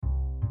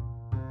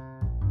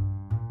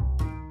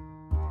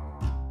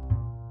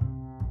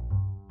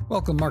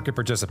Welcome, market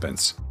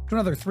participants, to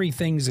another Three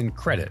Things in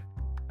Credit.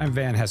 I'm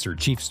Van Hesser,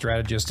 Chief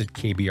Strategist at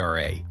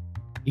KBRA.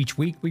 Each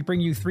week, we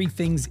bring you three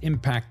things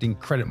impacting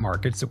credit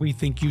markets that we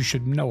think you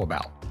should know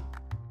about.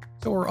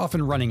 So we're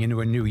often running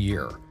into a new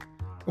year.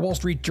 The Wall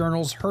Street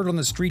Journal's Heard on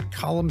the Street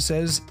column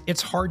says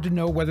it's hard to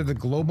know whether the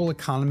global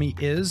economy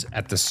is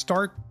at the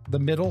start, the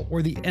middle,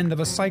 or the end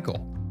of a cycle.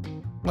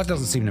 Well, that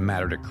doesn't seem to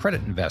matter to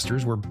credit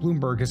investors, where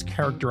Bloomberg has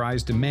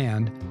characterized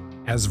demand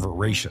as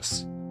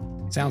voracious.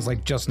 Sounds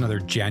like just another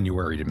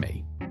January to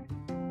me.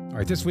 All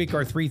right, this week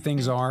our three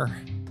things are: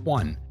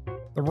 1.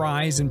 The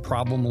rise in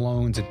problem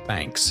loans at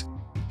banks.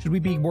 Should we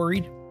be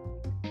worried?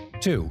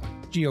 2.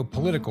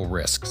 Geopolitical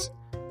risks.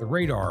 The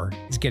radar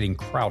is getting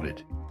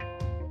crowded.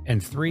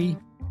 And 3.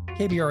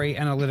 KBRA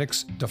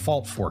Analytics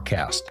default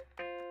forecast.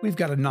 We've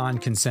got a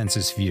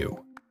non-consensus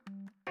view.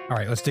 All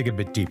right, let's dig a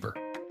bit deeper.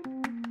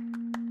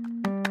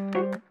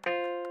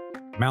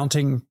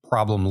 Mounting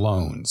problem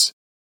loans.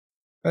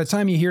 By the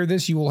time you hear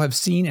this, you will have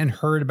seen and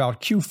heard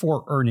about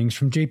Q4 earnings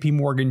from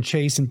JP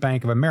Chase and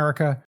Bank of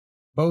America,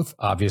 both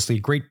obviously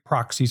great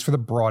proxies for the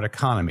broad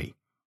economy.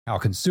 How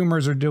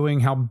consumers are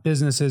doing, how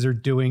businesses are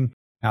doing,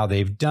 how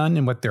they've done,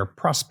 and what their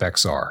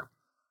prospects are.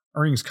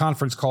 Earnings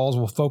conference calls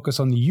will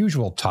focus on the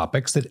usual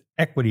topics that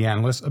equity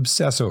analysts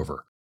obsess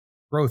over: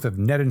 growth of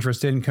net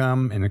interest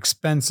income and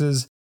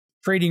expenses,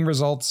 trading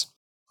results,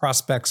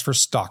 prospects for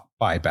stock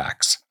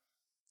buybacks.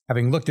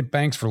 Having looked at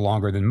banks for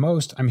longer than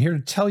most, I'm here to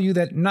tell you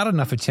that not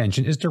enough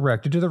attention is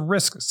directed to the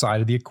risk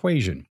side of the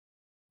equation.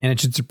 And it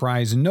should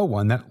surprise no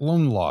one that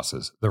loan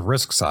losses, the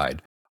risk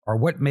side, are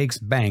what makes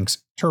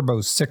banks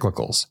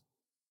turbo-cyclicals.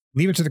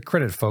 Leave it to the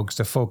credit folks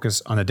to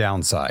focus on the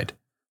downside.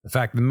 The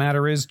fact of the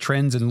matter is,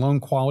 trends in loan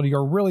quality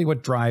are really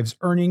what drives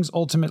earnings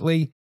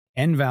ultimately,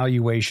 and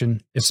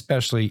valuation,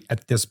 especially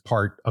at this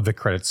part of the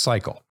credit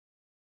cycle.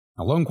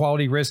 Now, loan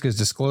quality risk is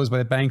disclosed by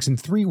the banks in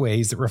three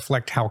ways that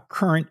reflect how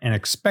current and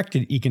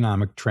expected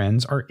economic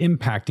trends are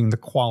impacting the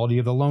quality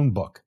of the loan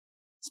book.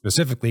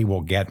 Specifically,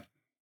 we'll get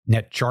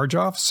net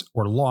charge-offs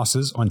or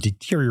losses on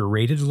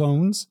deteriorated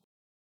loans,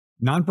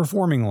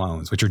 non-performing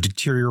loans, which are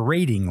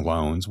deteriorating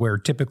loans where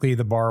typically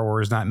the borrower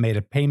has not made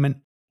a payment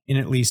in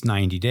at least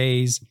 90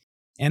 days,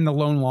 and the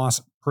loan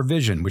loss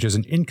provision, which is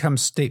an income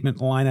statement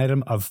line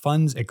item of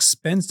funds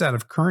expensed out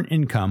of current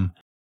income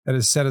that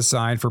is set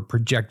aside for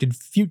projected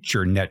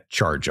future net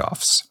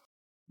charge-offs.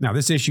 Now,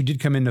 this issue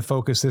did come into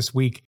focus this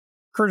week,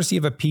 courtesy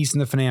of a piece in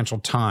the Financial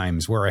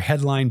Times, where a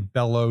headline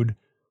bellowed,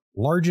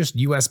 "Largest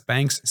U.S.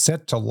 banks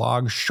set to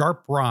log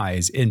sharp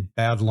rise in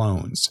bad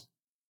loans."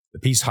 The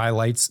piece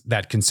highlights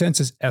that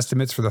consensus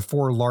estimates for the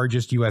four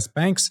largest U.S.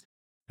 banks,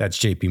 that's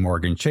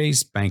JP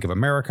Chase, Bank of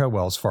America,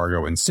 Wells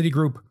Fargo, and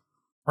Citigroup,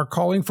 are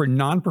calling for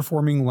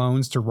non-performing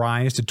loans to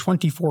rise to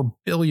 $24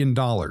 billion.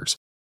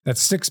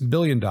 That's $6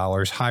 billion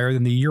higher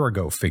than the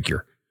year-ago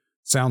figure.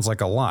 Sounds like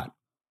a lot.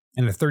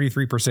 And a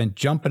 33%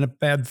 jump in a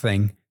bad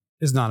thing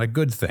is not a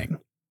good thing.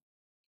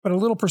 But a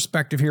little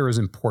perspective here is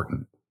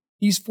important.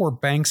 These four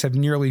banks have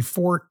nearly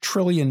 $4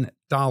 trillion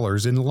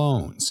in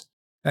loans.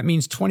 That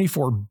means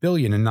 $24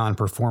 billion in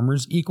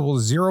non-performers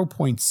equals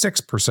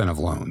 0.6% of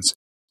loans.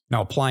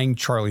 Now, applying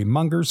Charlie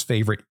Munger's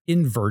favorite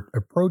invert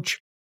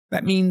approach,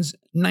 that means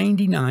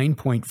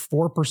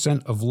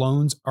 99.4% of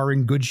loans are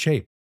in good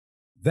shape.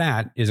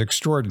 That is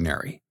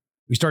extraordinary.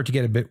 We start to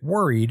get a bit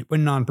worried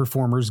when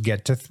non-performers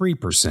get to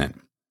 3%.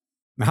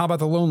 Now, how about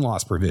the loan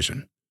loss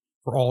provision?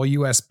 For all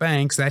U.S.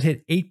 banks, that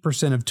hit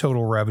 8% of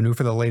total revenue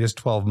for the latest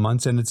 12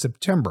 months ended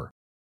September.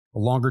 The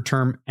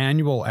longer-term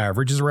annual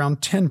average is around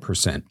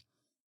 10%.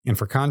 And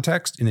for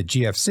context, in the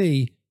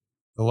GFC,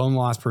 the loan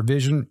loss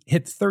provision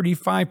hit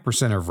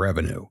 35% of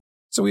revenue.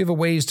 So we have a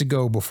ways to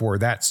go before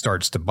that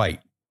starts to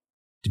bite.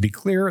 To be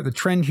clear, the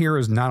trend here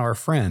is not our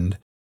friend,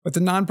 but the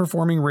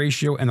non-performing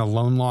ratio and a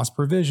loan loss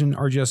provision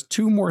are just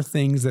two more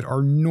things that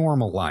are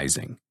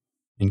normalizing.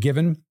 And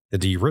given the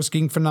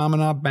de-risking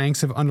phenomena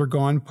banks have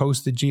undergone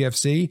post the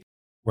GFC,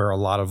 where a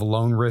lot of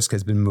loan risk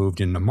has been moved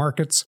into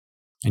markets,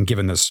 and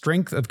given the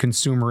strength of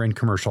consumer and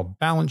commercial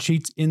balance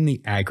sheets in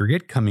the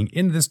aggregate coming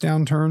into this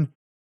downturn,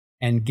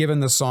 and given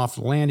the soft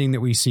landing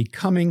that we see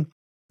coming,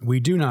 we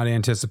do not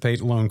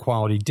anticipate loan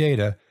quality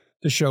data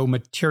to show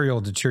material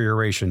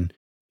deterioration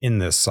in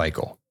this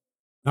cycle.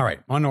 All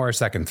right, on to our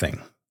second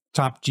thing.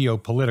 Top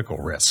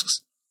geopolitical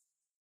risks.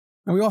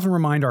 Now, we often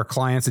remind our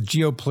clients that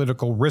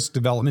geopolitical risk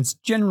developments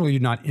generally do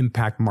not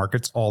impact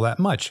markets all that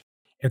much,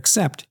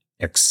 except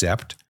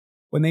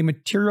when they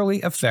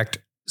materially affect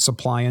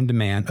supply and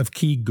demand of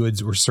key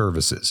goods or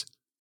services.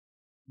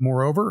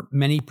 Moreover,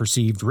 many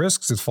perceived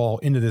risks that fall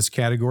into this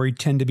category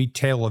tend to be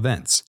tail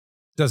events.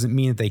 Doesn't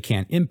mean that they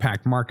can't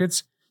impact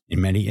markets. In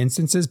many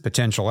instances,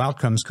 potential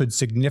outcomes could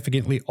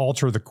significantly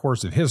alter the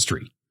course of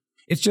history.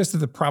 It's just that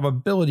the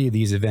probability of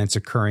these events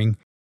occurring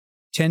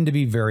tend to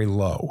be very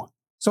low,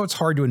 so it's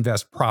hard to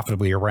invest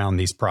profitably around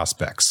these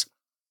prospects.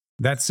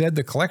 That said,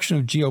 the collection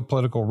of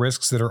geopolitical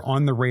risks that are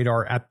on the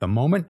radar at the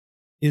moment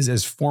is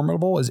as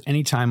formidable as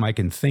any time I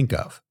can think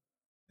of.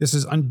 This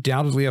is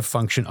undoubtedly a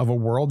function of a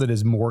world that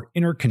is more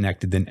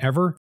interconnected than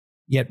ever,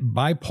 yet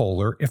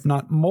bipolar, if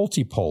not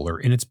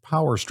multipolar, in its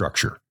power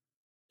structure.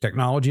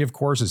 Technology, of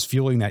course, is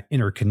fueling that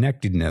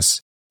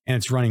interconnectedness, and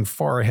it's running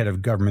far ahead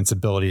of government's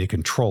ability to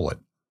control it.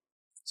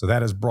 So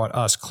that has brought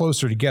us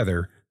closer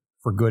together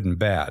for good and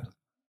bad.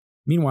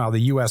 Meanwhile, the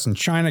US and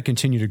China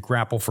continue to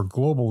grapple for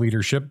global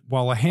leadership,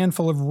 while a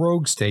handful of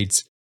rogue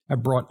states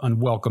have brought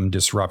unwelcome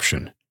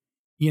disruption.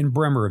 Ian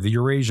Bremmer of the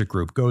Eurasia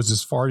Group goes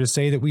as far to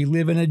say that we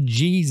live in a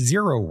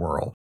G0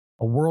 world,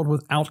 a world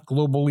without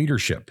global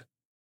leadership.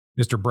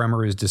 Mr.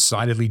 Bremmer is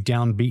decidedly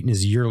downbeat in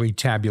his yearly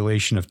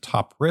tabulation of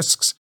top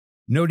risks,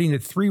 noting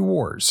that 3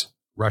 wars,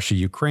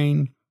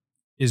 Russia-Ukraine,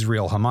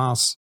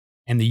 Israel-Hamas,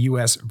 and the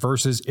US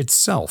versus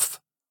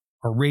itself,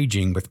 are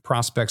raging with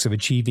prospects of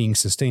achieving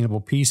sustainable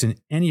peace in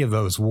any of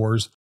those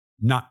wars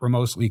not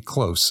remotely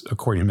close,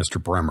 according to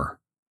Mr. Bremmer.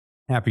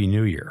 Happy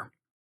New Year.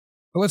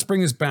 But let's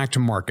bring this back to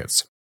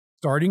markets,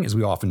 starting, as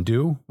we often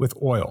do, with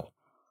oil.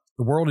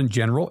 The world in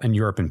general, and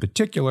Europe in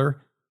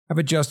particular, have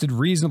adjusted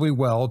reasonably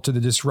well to the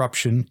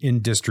disruption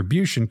in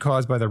distribution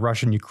caused by the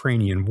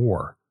Russian-Ukrainian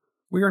war.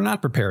 We are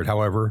not prepared,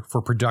 however,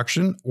 for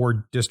production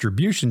or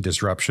distribution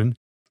disruption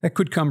that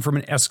could come from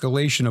an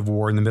escalation of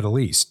war in the Middle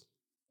East.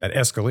 That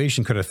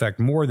escalation could affect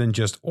more than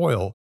just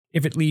oil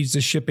if it leads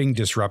to shipping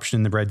disruption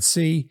in the Red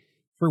Sea,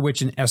 through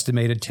which an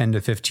estimated 10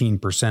 to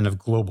 15% of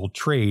global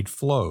trade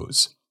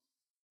flows.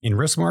 In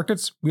risk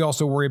markets, we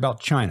also worry about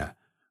China,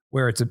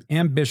 where its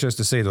ambitious,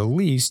 to say the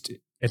least,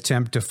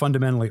 attempt to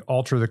fundamentally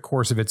alter the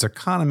course of its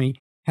economy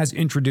has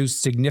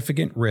introduced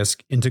significant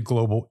risk into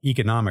global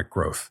economic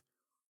growth.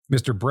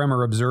 Mr.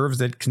 Bremmer observes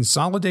that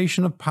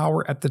consolidation of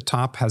power at the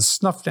top has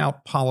snuffed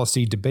out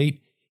policy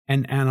debate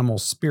and animal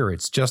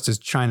spirits, just as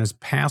China's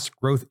past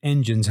growth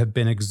engines have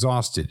been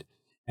exhausted,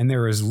 and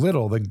there is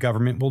little the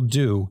government will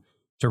do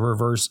to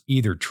reverse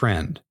either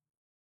trend.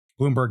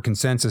 Bloomberg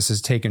consensus has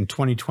taken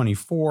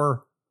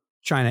 2024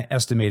 China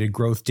estimated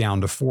growth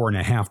down to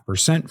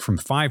 4.5% from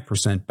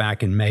 5%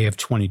 back in May of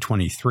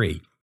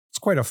 2023. It's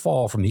quite a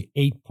fall from the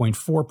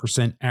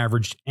 8.4%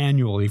 averaged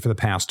annually for the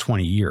past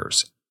 20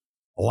 years.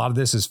 A lot of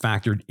this is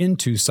factored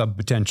into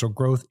sub-potential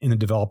growth in the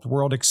developed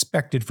world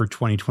expected for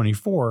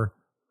 2024,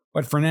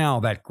 but for now,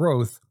 that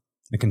growth,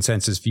 the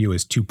consensus view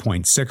is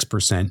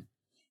 2.6%,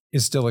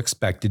 is still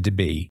expected to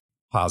be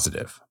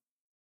positive.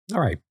 All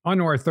right, on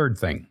to our third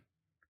thing.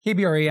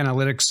 KBRA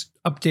Analytics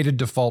updated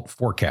default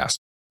forecast.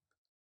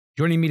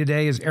 Joining me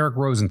today is Eric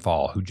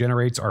Rosenthal, who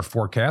generates our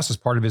forecast as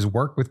part of his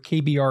work with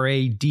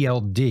KBRA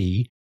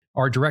DLD,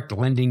 our direct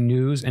lending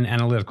news and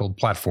analytical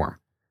platform.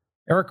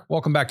 Eric,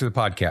 welcome back to the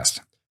podcast.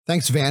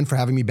 Thanks, Van, for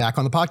having me back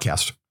on the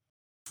podcast.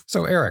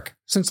 So, Eric,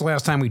 since the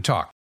last time we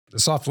talked, the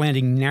soft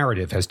landing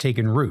narrative has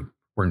taken root,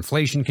 where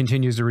inflation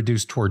continues to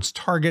reduce towards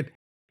target,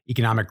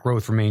 economic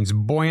growth remains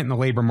buoyant, and the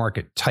labor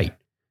market tight. And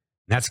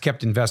that's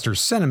kept investor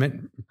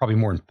sentiment, probably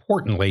more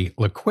importantly,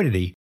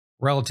 liquidity,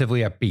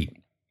 relatively upbeat.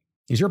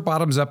 Is your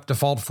bottoms-up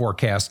default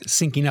forecast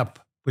syncing up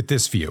with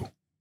this view?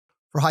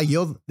 For high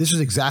yield, this is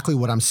exactly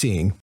what I'm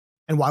seeing,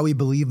 and why we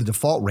believe the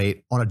default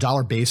rate on a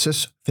dollar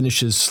basis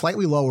finishes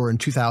slightly lower in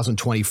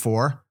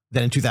 2024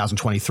 than in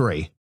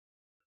 2023.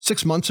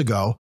 6 months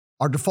ago,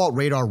 our default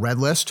radar red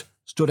list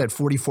stood at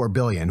 $44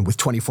 billion with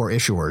 24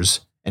 issuers,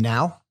 and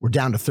now we're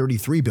down to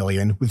 $33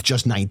 billion with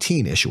just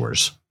 19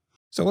 issuers.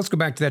 So let's go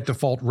back to that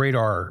default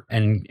radar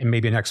and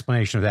maybe an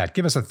explanation of that.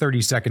 Give us a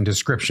 30-second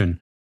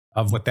description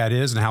of what that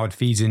is and how it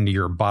feeds into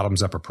your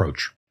bottoms-up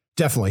approach.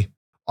 Definitely.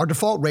 Our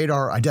default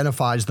radar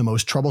identifies the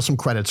most troublesome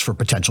credits for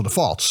potential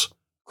defaults.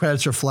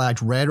 Credits are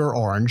flagged red or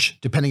orange,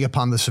 depending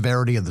upon the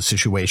severity of the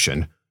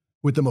situation,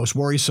 with the most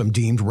worrisome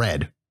deemed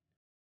red.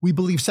 We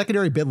believe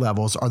secondary bid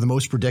levels are the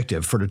most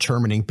predictive for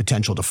determining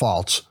potential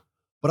defaults,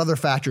 but other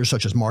factors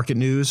such as market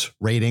news,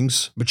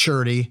 ratings,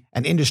 maturity,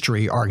 and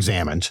industry are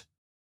examined.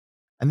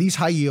 And these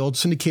high-yield,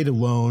 syndicated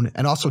loan,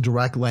 and also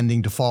direct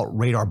lending default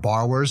radar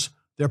borrowers,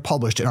 they're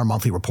published in our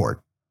monthly report.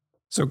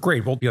 So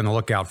great, we'll be on the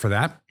lookout for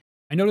that.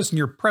 I noticed in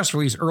your press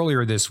release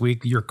earlier this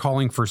week, you're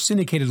calling for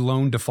syndicated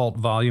loan default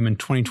volume in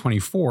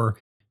 2024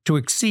 to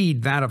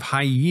exceed that of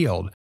high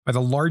yield by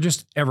the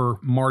largest ever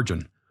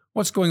margin.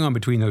 What's going on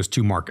between those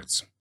two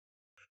markets?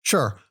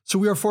 Sure. So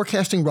we are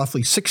forecasting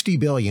roughly $60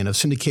 billion of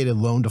syndicated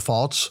loan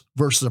defaults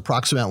versus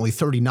approximately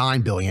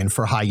 $39 billion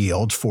for high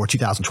yield for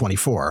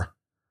 2024.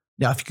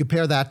 Now, if you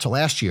compare that to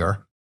last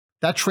year,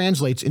 that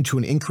translates into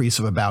an increase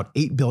of about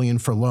 $8 billion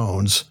for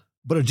loans,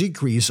 but a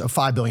decrease of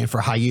 $5 billion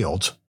for high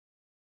yield.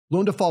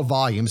 Loan default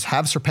volumes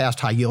have surpassed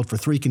high yield for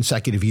 3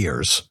 consecutive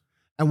years,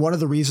 and one of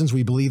the reasons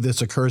we believe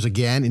this occurs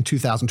again in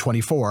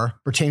 2024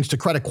 pertains to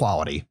credit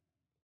quality.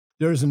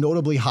 There is a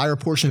notably higher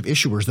portion of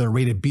issuers that are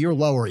rated B or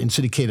lower in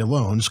syndicated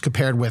loans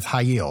compared with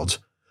high yield.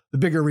 The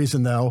bigger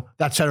reason, though,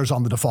 that centers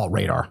on the default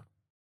radar.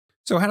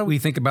 So how do we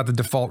think about the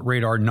default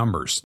radar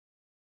numbers?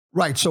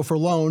 Right, so for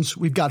loans,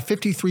 we've got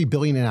 $53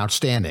 billion in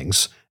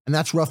outstandings, and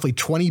that's roughly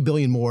 $20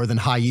 billion more than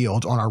high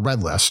yield on our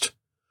red list.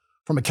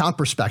 From a count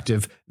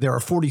perspective, there are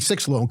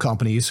 46 loan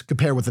companies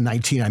compared with the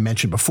 19 I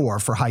mentioned before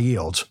for high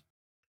yield.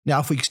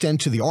 Now, if we extend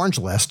to the orange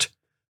list,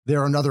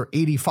 there are another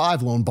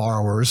 85 loan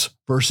borrowers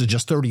versus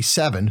just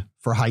 37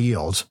 for high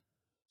yield.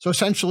 So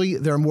essentially,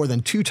 there are more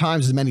than 2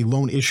 times as many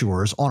loan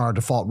issuers on our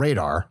default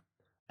radar.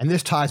 And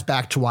this ties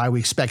back to why we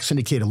expect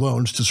syndicated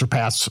loans to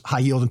surpass high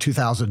yield in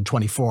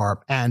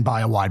 2024 and by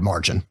a wide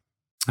margin.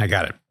 I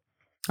got it.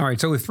 All right,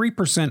 so a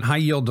 3% high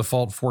yield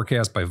default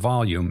forecast by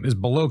volume is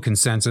below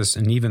consensus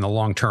and even the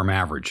long-term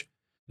average.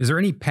 Is there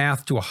any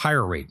path to a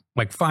higher rate,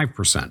 like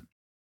 5%?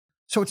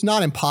 So it's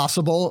not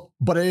impossible,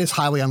 but it is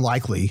highly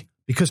unlikely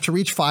because to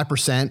reach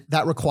 5%,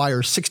 that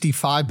requires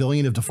 $65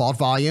 billion of default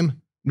volume,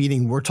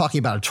 meaning we're talking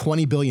about a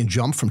 $20 billion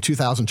jump from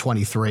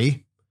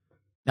 2023.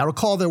 Now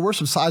recall there were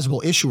some sizable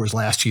issuers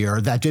last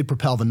year that did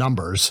propel the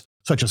numbers,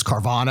 such as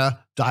Carvana,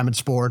 Diamond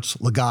Sports,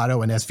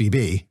 Legato, and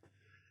SVB.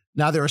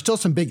 Now there are still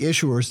some big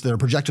issuers that are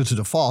projected to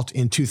default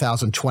in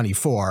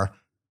 2024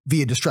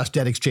 via distressed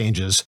debt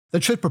exchanges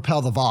that should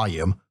propel the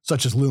volume,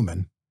 such as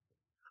Lumen.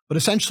 But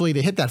essentially,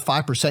 to hit that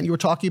 5% you were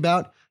talking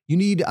about, you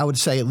need, I would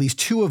say, at least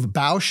 2 of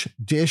Bausch,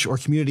 Dish, or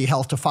Community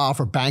Health to file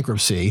for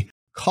bankruptcy,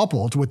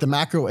 coupled with the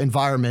macro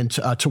environment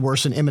to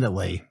worsen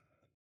imminently.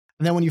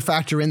 And then when you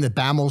factor in that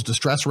BAML's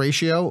distress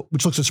ratio,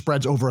 which looks at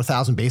spreads over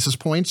 1,000 basis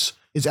points,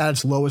 is at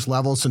its lowest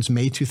level since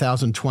May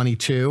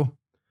 2022,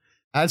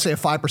 I'd say a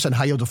 5%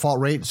 high yield default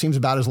rate seems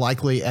about as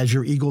likely as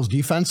your Eagles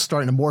defense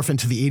starting to morph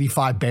into the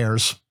 85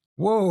 Bears.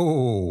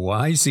 Whoa,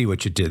 I see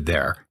what you did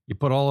there. You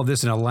put all of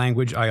this in a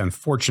language I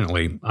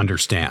unfortunately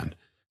understand.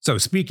 So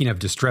speaking of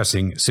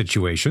distressing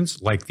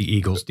situations like the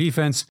Eagles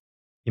defense,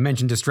 you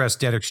mentioned distressed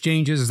debt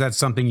exchanges. Is that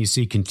something you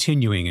see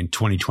continuing in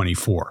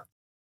 2024?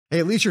 Hey,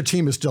 at least your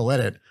team is still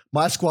in it.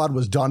 My squad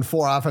was done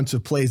 4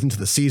 offensive plays into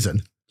the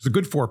season. It's a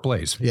good 4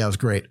 plays. Yeah, it was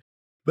great.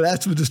 But as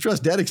to the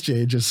distressed debt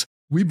exchanges,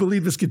 we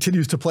believe this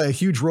continues to play a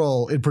huge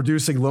role in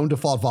producing loan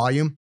default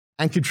volume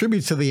and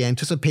contributes to the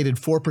anticipated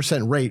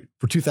 4% rate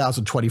for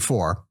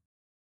 2024.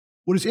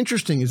 What is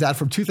interesting is that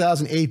from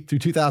 2008 through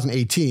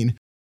 2018,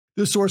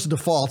 this source of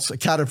defaults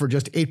accounted for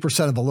just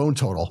 8% of the loan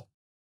total.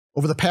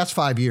 Over the past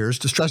 5 years,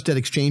 distressed debt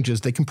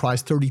exchanges, they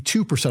comprise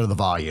 32% of the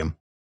volume.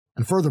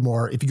 And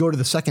furthermore, if you go to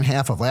the second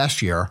half of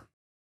last year,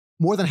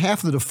 more than half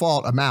of the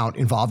default amount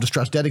involved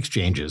distressed debt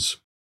exchanges.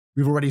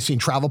 We've already seen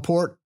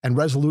Travelport and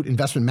Resolute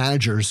Investment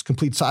Managers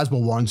complete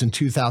sizable ones in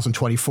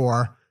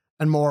 2024,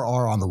 and more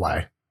are on the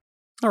way.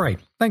 All right,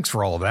 thanks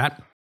for all of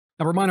that.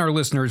 Now remind our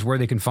listeners where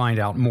they can find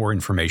out more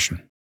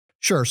information.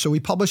 Sure, so we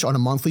publish on a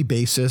monthly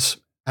basis,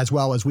 as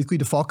well as weekly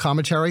default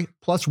commentary,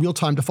 plus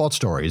real-time default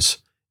stories.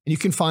 And you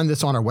can find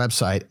this on our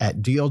website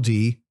at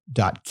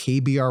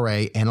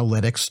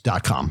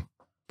dld.kbraanalytics.com.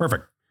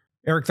 Perfect.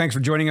 Eric, thanks for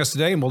joining us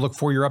today, and we'll look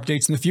for your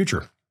updates in the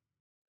future.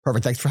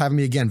 Perfect. Thanks for having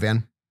me again,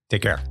 Van.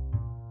 Take care.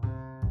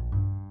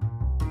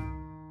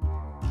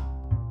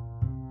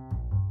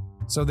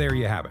 So there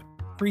you have it.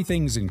 3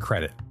 things in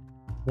credit.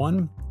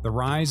 1, the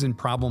rise in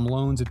problem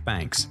loans at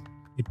banks.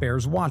 It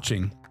bears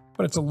watching,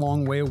 but it's a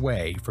long way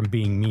away from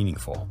being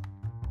meaningful.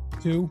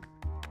 2,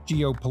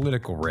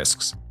 geopolitical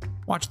risks.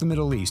 Watch the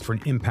Middle East for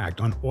an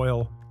impact on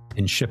oil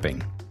and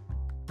shipping.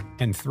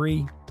 And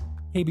 3,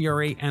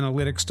 KBRA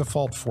Analytics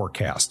default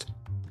forecast.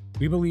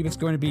 We believe it's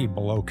going to be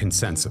below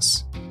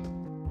consensus.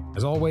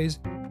 As always,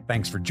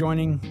 thanks for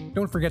joining.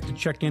 Don't forget to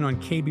check in on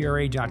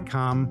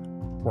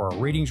KBRA.com for our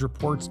ratings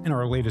reports and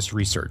our latest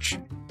research.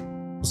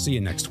 We'll see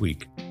you next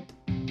week.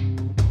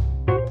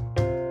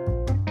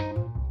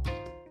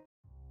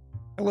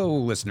 Hello,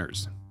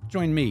 listeners.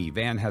 Join me,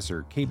 Van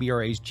Hesser,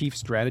 KBRA's chief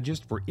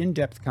strategist, for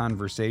in-depth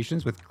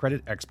conversations with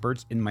credit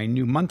experts in my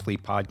new monthly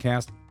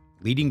podcast,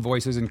 Leading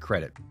Voices in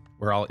Credit,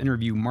 where I'll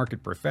interview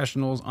market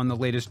professionals on the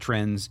latest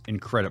trends in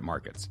credit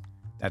markets.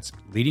 That's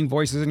Leading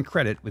Voices in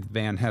Credit with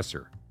Van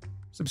Hesser.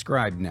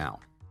 Subscribe now.